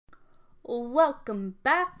Welcome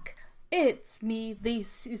back. It's me, the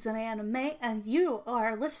Susan Anime, and you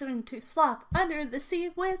are listening to Sloth Under the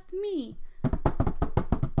Sea with me.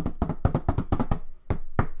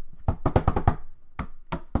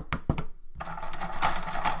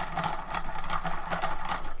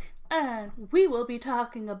 And we will be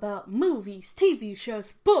talking about movies, TV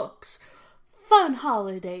shows, books, fun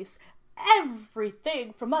holidays,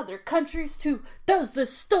 everything from other countries to does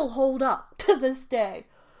this still hold up to this day?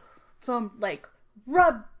 From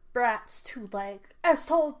Rugrats to As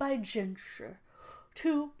Told by Ginger,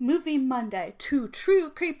 to Movie Monday, to True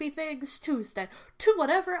Creepy Things Tuesday, to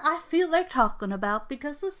whatever I feel like talking about,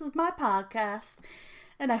 because this is my podcast.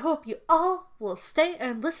 And I hope you all will stay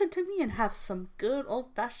and listen to me and have some good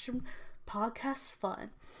old-fashioned podcast fun.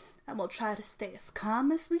 And we'll try to stay as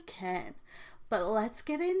calm as we can. But let's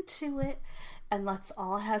get into it, and let's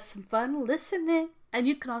all have some fun listening. And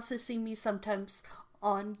you can also see me sometimes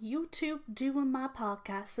on YouTube doing my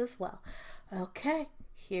podcast as well. Okay,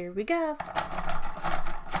 here we go.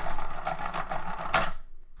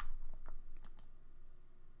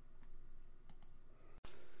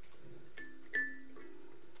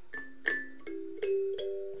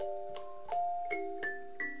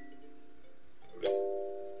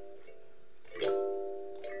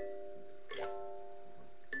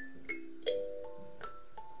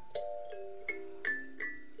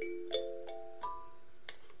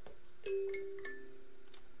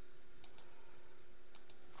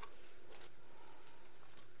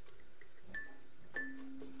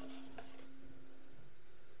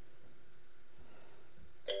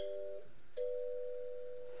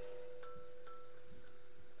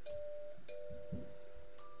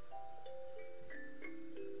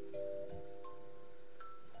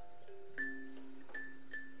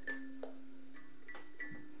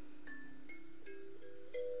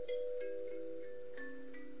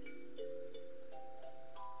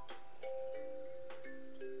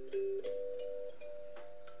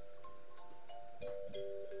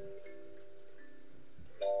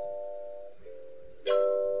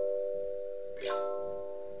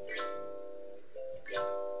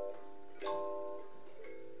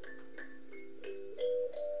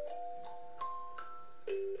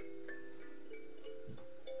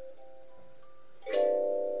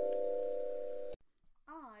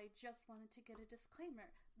 I just wanted to get a disclaimer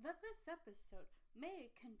that this episode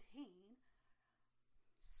may contain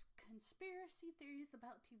conspiracy theories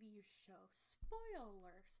about TV shows.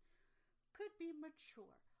 Spoilers could be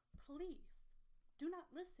mature. Please do not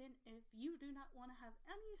listen if you do not want to have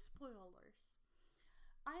any spoilers.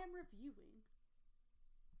 I am reviewing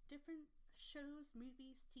different shows,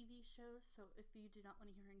 movies, TV shows, so if you do not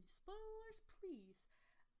want to hear any spoilers, please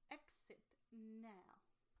exit now.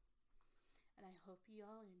 And I hope you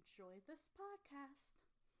all enjoy this podcast.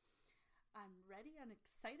 I'm ready and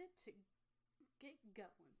excited to get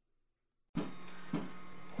going.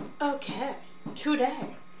 Okay,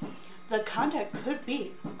 today, the content could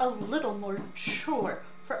be a little more mature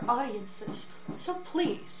for audiences, so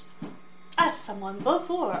please, ask someone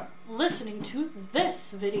before listening to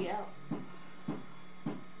this video.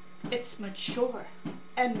 It's mature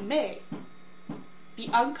and may be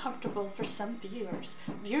uncomfortable for some viewers.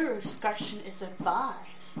 Viewer discretion is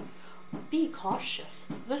advised. Be cautious.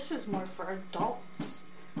 This is more for adults.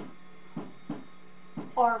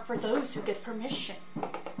 Or for those who get permission.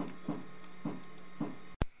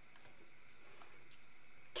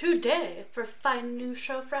 Today, for Find New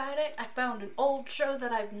Show Friday, I found an old show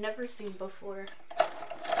that I've never seen before.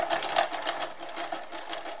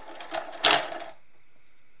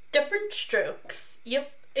 Different Strokes.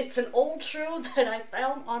 Yep. It's an old show that I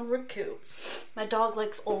found on Roku. My dog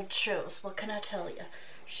likes old shows, what can I tell you?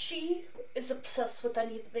 She is obsessed with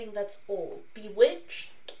anything that's old. Bewitched,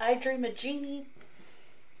 I Dream of Jeannie,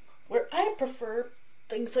 where I prefer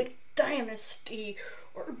things like Dynasty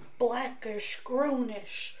or Blackish,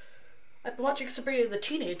 Grownish. I've been watching Sabrina the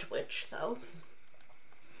Teenage Witch, though.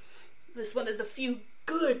 It was one of the few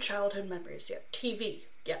good childhood memories. Yeah, TV.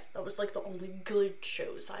 Yeah, that was like the only good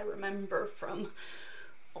shows I remember from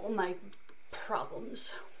all my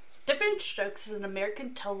problems. Different Strokes is an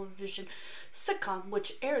American television sitcom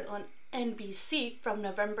which aired on NBC from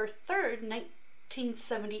November 3rd,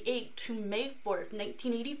 1978 to May 4th,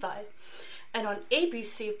 1985, and on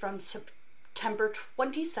ABC from September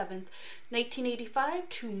 27th, 1985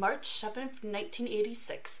 to March 7th,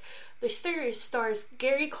 1986. The series stars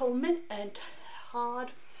Gary Coleman and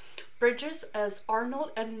Todd Bridges as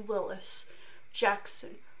Arnold and Willis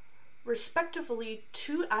Jackson, respectively,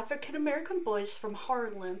 two African-American boys from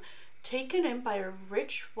Harlem taken in by a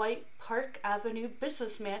rich white Park Avenue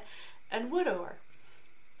businessman and widower.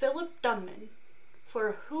 Philip Dunman,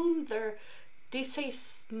 for whom their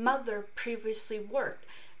deceased mother previously worked,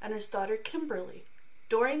 and his daughter Kimberly.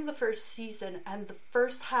 During the first season and the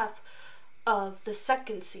first half of the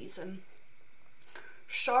second season,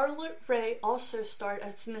 Charlotte Rae also starred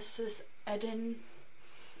as Mrs. Eden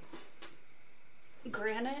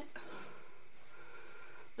Granite,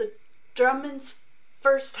 the Drummond's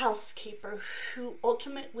first housekeeper, who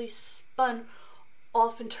ultimately spun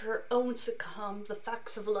off into her own sitcom, The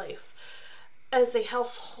Facts of Life, as a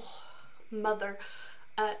household mother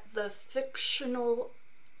at the fictional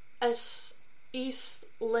East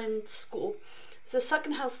Lynne School. The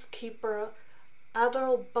second housekeeper,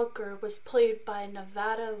 Adele Booker, was played by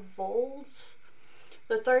Nevada Voles.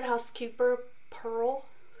 The third housekeeper, Pearl,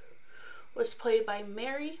 was played by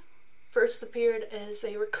Mary. First appeared as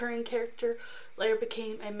a recurring character, later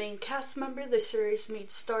became a main cast member. The series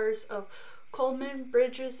made stars of Coleman,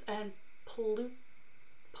 Bridges, and Polito,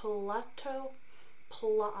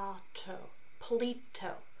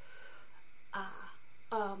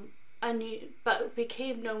 but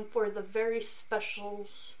became known for the very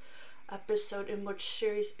specials episode in which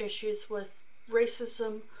series issues with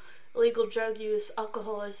racism, illegal drug use,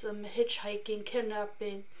 alcoholism, hitchhiking,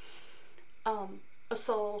 kidnapping,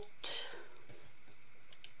 assault.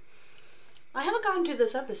 I haven't gotten to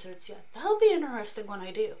this episodes yet. That'll be interesting when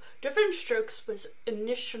I do. Different Strokes was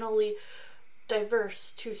initially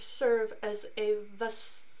diverse to serve as a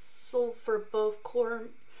vessel for both Corbin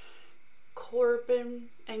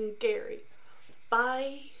and Gary.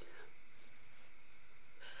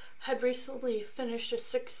 Had recently finished a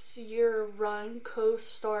 6-year run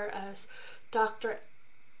co-star as Dr.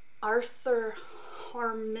 Arthur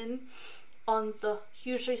Harmon on the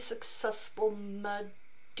hugely successful Maude,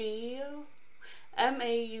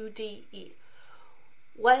 M-A-U-D-E.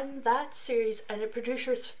 When that series ended,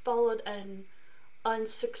 producers followed an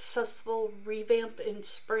unsuccessful revamp in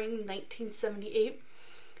spring 1978.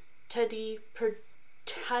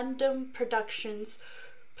 Tandem Productions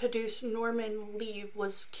producer Norman Lee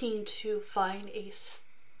was keen to find a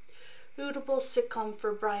suitable sitcom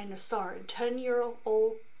for Brian to star in.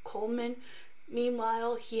 10-year-old Coleman,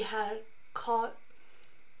 meanwhile, he had caught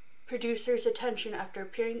producers' attention after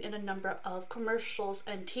appearing in a number of commercials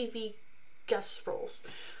and TV guest roles.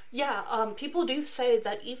 Yeah, people do say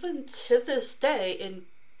that even to this day,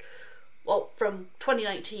 from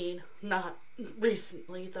 2019, not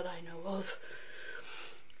recently that I know of,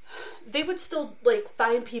 they would still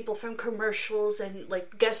find people from commercials and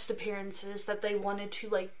guest appearances that they wanted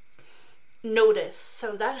to notice.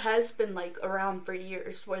 So that has been around for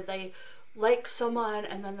years, where they like someone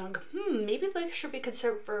and then they're like, maybe they should be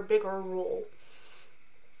considered for a bigger role.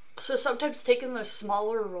 So sometimes taking those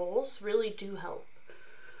smaller roles really do help.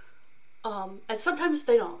 And sometimes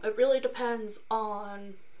they don't. It really depends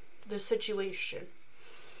on the situation.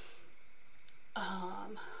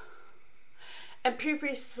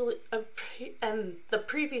 And the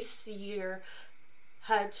previous year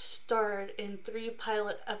had starred in 3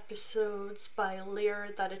 pilot episodes by Lear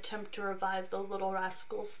that attempt to revive the Little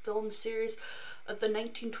Rascals film series of the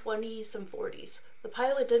 1920s and 40s. The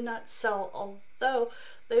pilot did not sell, although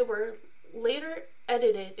they were later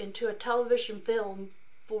edited into a television film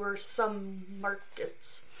for some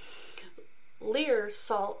markets. Lear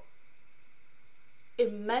saw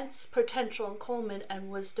immense potential in Coleman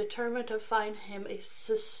and was determined to find him a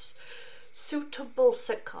suitable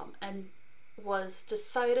sitcom, and was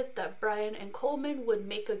decided that Brian and Coleman would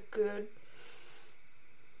make a good,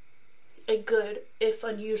 if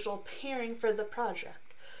unusual, pairing for the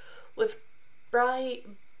project. With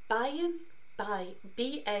Bain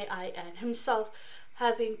B-A-I-N himself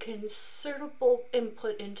having considerable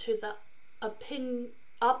input into the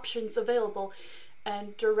options available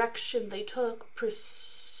and direction they took,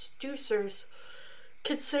 producers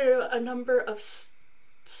consider a number of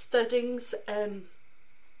settings and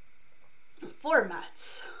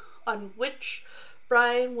formats, on which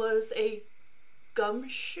Brian was a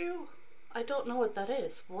gumshoe. I don't know what that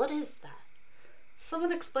is. What is that?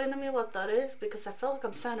 Someone explain to me what that is, because I feel like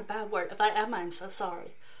I'm saying a bad word. If I am, I'm so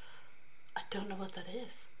sorry. I don't know what that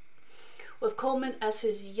is. With Coleman as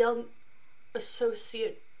his young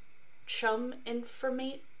associate chum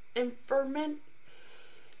informant,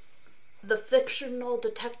 the fictional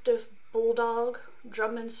detective Bulldog,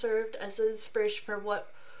 Drummond served as an inspiration for what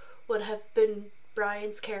would have been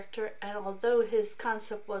Brian's character, and although his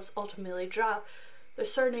concept was ultimately dropped, the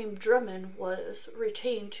surname Drummond was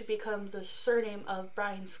retained to become the surname of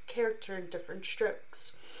Brian's character in Different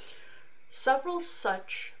Strokes. Several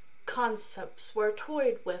such concepts were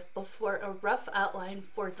toyed with before a rough outline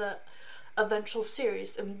for the eventual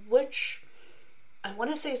series, in which I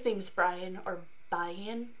want to say his name's Brian or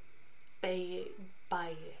Bayan. Bayan.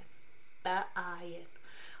 Bayan.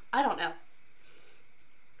 I don't know.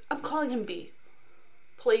 I'm calling him B.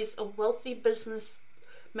 Plays a wealthy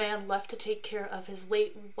businessman left to take care of his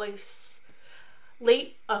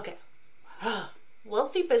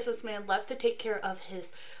wealthy businessman left to take care of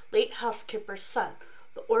his late housekeeper's son,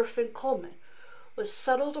 the orphan Coleman, was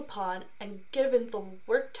settled upon and given the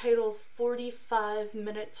work title 45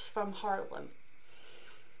 Minutes from Harlem.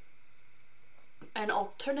 An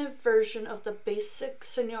alternate version of the basic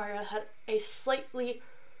scenario had a slightly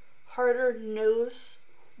harder nose.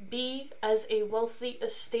 B as a wealthy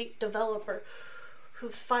estate developer who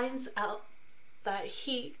finds out that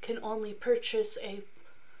he can only purchase a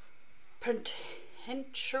potentially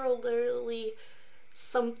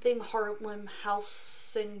something Harlem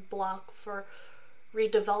housing block for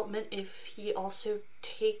redevelopment if he also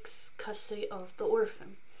takes custody of the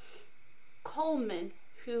orphan. Coleman,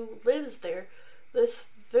 who lives there, this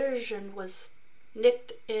version was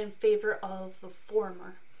nicked in favor of the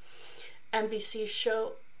former. NBC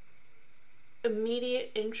show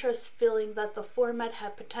immediate interest, feeling that the format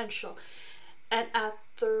had potential, and at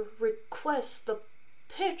their request the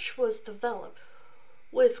pitch was developed.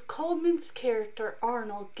 With Coleman's character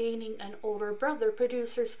Arnold gaining an older brother,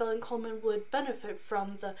 producers felt Coleman would benefit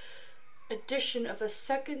from the addition of a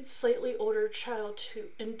second, slightly older child to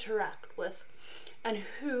interact with, and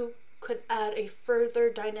who could add a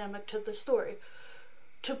further dynamic to the story.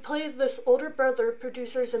 To play this older brother,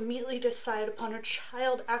 producers immediately decided upon a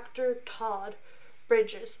child actor, Todd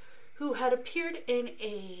Bridges, who had appeared in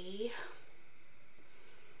a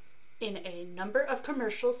number of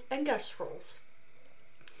commercials and guest roles.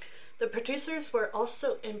 The producers were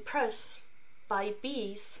also impressed by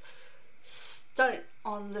B's stunt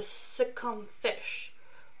on the sitcom Fish,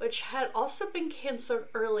 which had also been canceled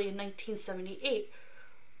early in 1978.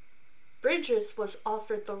 Bridges was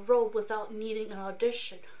offered the role without needing an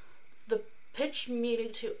audition. The pitch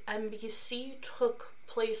meeting to NBC took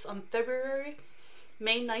place on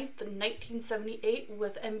May 9th, 1978,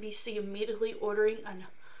 with NBC immediately ordering an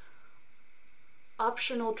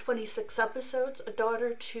optional 26 episodes. A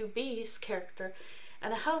daughter to B's character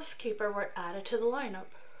and a housekeeper were added to the lineup.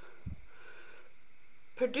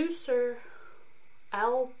 Producer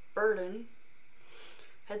Al Burton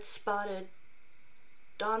had spotted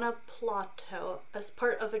Donna Plato as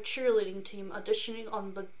part of a cheerleading team auditioning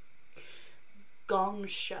on the Gong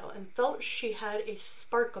Show and felt she had a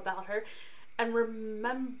spark about her and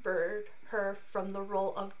remembered her from the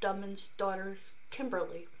role of Dunham's daughter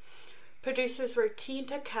Kimberly. Producers were keen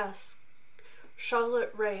to cast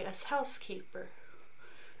Charlotte Rae as housekeeper,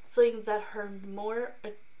 feeling that her more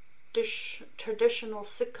traditional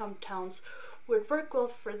sitcom towns would work well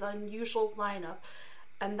for the unusual lineup,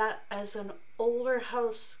 and that as an older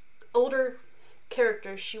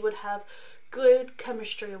character she would have good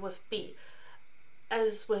chemistry with B.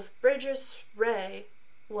 As with Bridges, Rae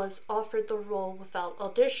was offered the role without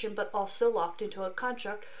audition but also locked into a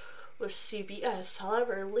contract with CBS.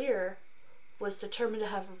 However, Lear was determined to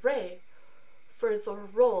have Rae for the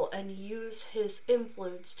role and use his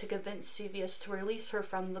influence to convince CBS to release her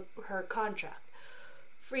from her contract,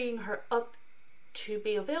 freeing her up to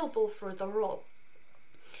be available for the role.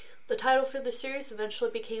 The title for the series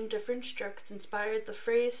eventually became Different Strokes, inspired the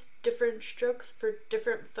phrase different strokes for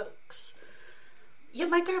different folks. Yeah,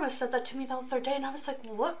 my grandma said that to me the other day, and I was like,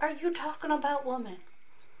 what are you talking about, woman?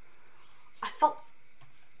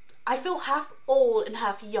 I feel half old and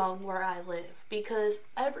half young where I live, because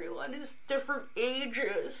everyone is different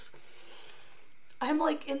ages. I'm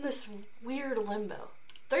like in this weird limbo.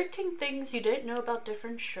 13 things you didn't know about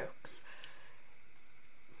Different Strokes.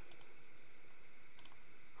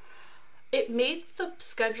 It made the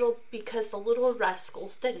schedule because the Little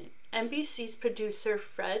Rascals didn't. NBC's producer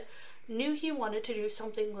Fred knew he wanted to do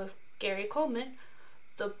something with Gary Coleman,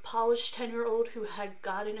 the polished 10-year-old who had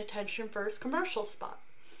gotten attention for his commercial spot.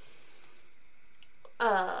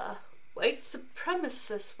 White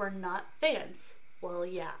supremacists were not fans. Well,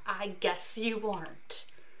 yeah, I guess you aren't.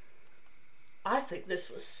 I think this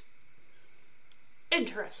was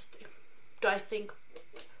interesting. Do I think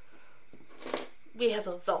we have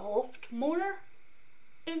evolved more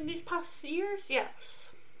in these past years? Yes.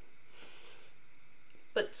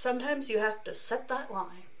 But sometimes you have to set that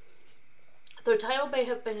line. The title may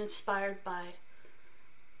have been inspired by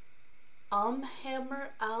Hammer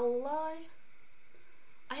Ally.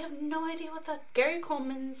 I have no idea what that. Gary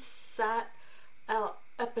Coleman sat out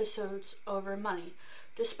episodes over money.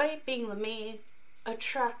 Despite being the main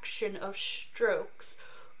attraction of Strokes,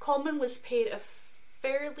 Coleman was paid a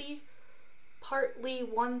fairly partly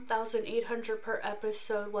 1,800 per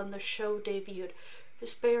episode when the show debuted.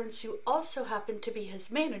 His parents, who also happened to be his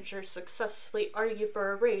managers, successfully argued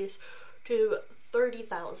for a raise to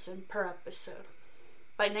 30,000 per episode.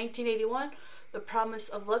 By 1981, the promise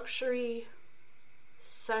of luxury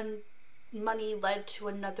sun money led to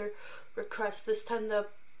another request. This time the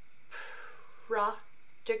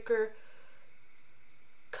Proctor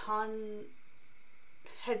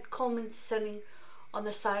had Coleman sitting on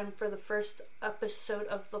the side for the first episode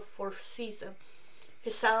of the 4th season.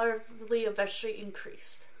 His salary eventually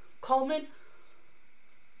increased. Coleman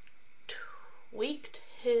tweaked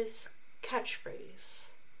his catchphrase.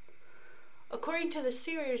 According to the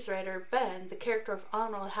series writer Ben, the character of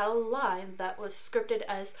Arnold had a line that was scripted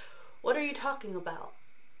as, "What are you talking about,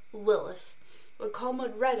 Willis?" When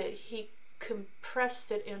Coleman read it, he compressed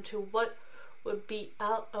it into what would be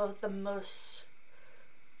out of the most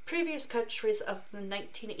previous catchphrase of the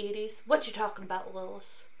 1980s. "What you talking about,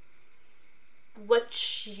 Willis?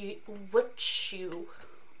 What you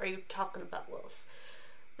are you talking about, Willis?"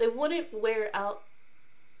 They wouldn't wear out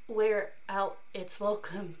its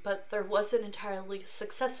welcome, but there wasn't entirely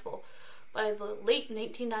successful. By the late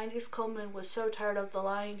 1990s, Coleman was so tired of the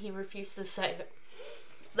line he refused to say it.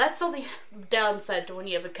 That's the only downside to when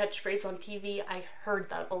you have a catchphrase on TV. I heard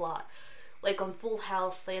that a lot. Like on Full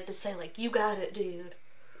House, they had to say, like, "You got it, dude.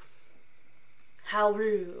 How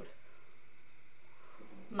rude.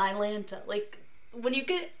 Mylanta." Like, when you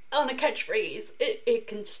get on a catchphrase, it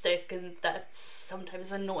can stick, and that's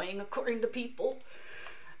sometimes annoying according to people.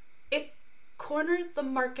 It cornered the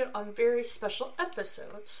market on very special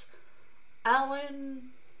episodes.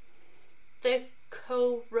 Alan Thicke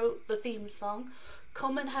co-wrote the theme song.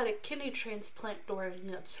 Coleman had a kidney transplant during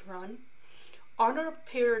its run. Arnold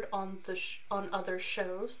appeared on other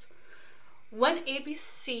shows. When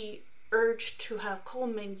ABC urged to have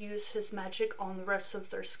Coleman use his magic on the rest of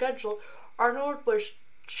their schedule, Arnold was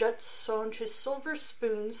jettisoned to Silver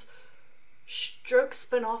Spoon's Stroke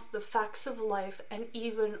spin-off The Facts of Life, and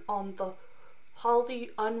even on the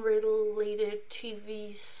wholly unrelated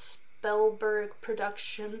TV Spielberg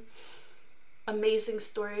production Amazing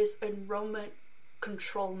Stories and Remote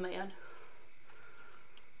Control Man.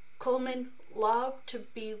 Coleman longed to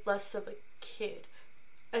be less of a kid.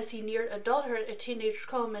 As he neared adulthood, a teenage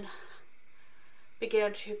Coleman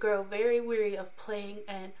began to grow very weary of playing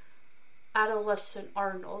an adolescent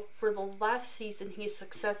Arnold. For the last season, he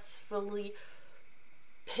successfully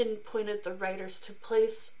pinpointed the writers to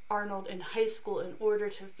place Arnold in high school in order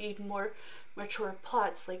to feed more mature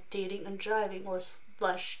plots like dating and driving,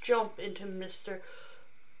 less jump into Mr.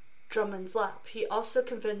 Drummond's lap. He also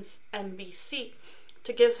convinced NBC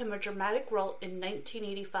to give him a dramatic role in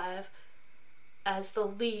 1985 as the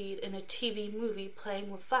lead in a TV movie, Playing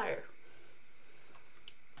with Fire.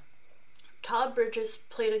 Todd Bridges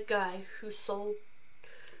played a guy who sold...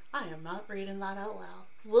 I am not reading that out loud.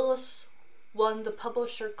 Willis won the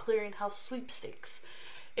Publisher Clearinghouse Sweepstakes,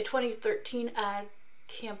 a 2013 ad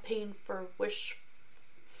campaign for Wish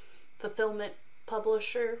Fulfillment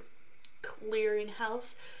Publisher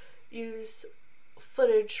Clearinghouse used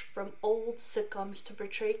footage from old sitcoms to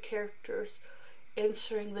portray characters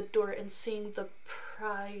answering the door and seeing the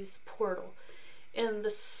prize portal. In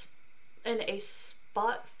a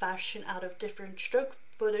spot fashioned out of different stroke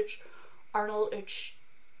footage, Arnold is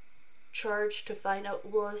charged to find out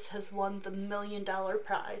Willis has won the $1 million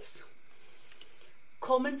prize.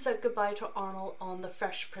 Coleman said goodbye to Arnold on The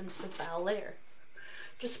Fresh Prince of Bel-Air.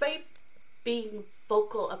 Despite being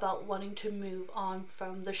vocal about wanting to move on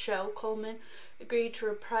from the show, Coleman agreed to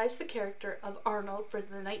reprise the character of Arnold for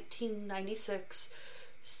the 1996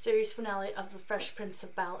 series finale of The Fresh Prince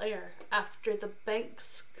of Bel-Air. After the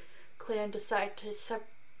Banks clan decided to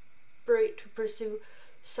separate to pursue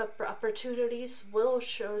separate opportunities, Will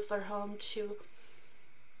shows their home to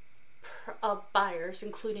buyers,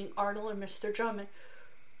 including Arnold and Mr. Drummond,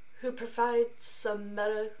 who provide some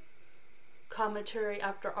meta commentary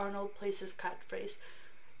after Arnold plays his catchphrase.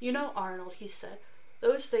 "You know, Arnold," he said,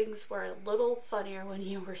 "those things were a little funnier when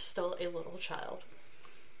you were still a little child."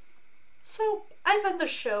 So, I found the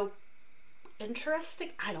show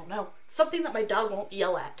interesting. I don't know. Something that my dog won't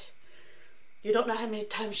yell at. You don't know how many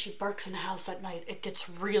times she barks in the house at night. It gets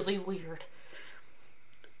really weird.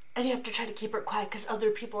 And you have to try to keep her quiet because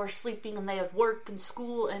other people are sleeping and they have work and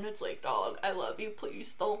school, and it's like, "Dog, I love you,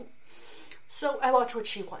 please don't." So I watch what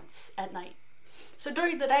she wants at night. So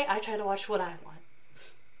during the day, I try to watch what I want.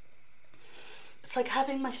 It's like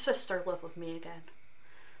having my sister live with me again.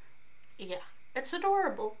 Yeah, it's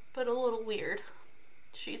adorable, but a little weird.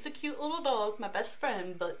 She's a cute little dog, my best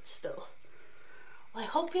friend, but still. Well, I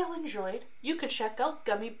hope y'all enjoyed. You can check out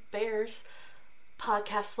Gummy Bears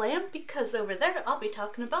podcast land, because over there I'll be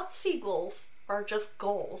talking about seagulls, or just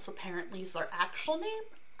gulls. Apparently is their actual name.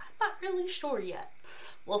 I'm not really sure yet.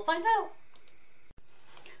 We'll find out.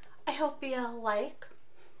 I hope you like.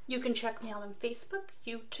 You can check me out on Facebook,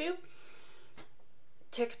 YouTube,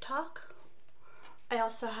 TikTok. I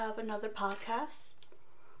also have another podcast.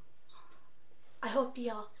 I hope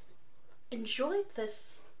y'all enjoyed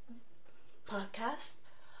this podcast.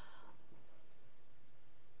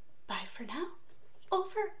 Bye for now.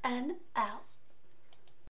 Over and out.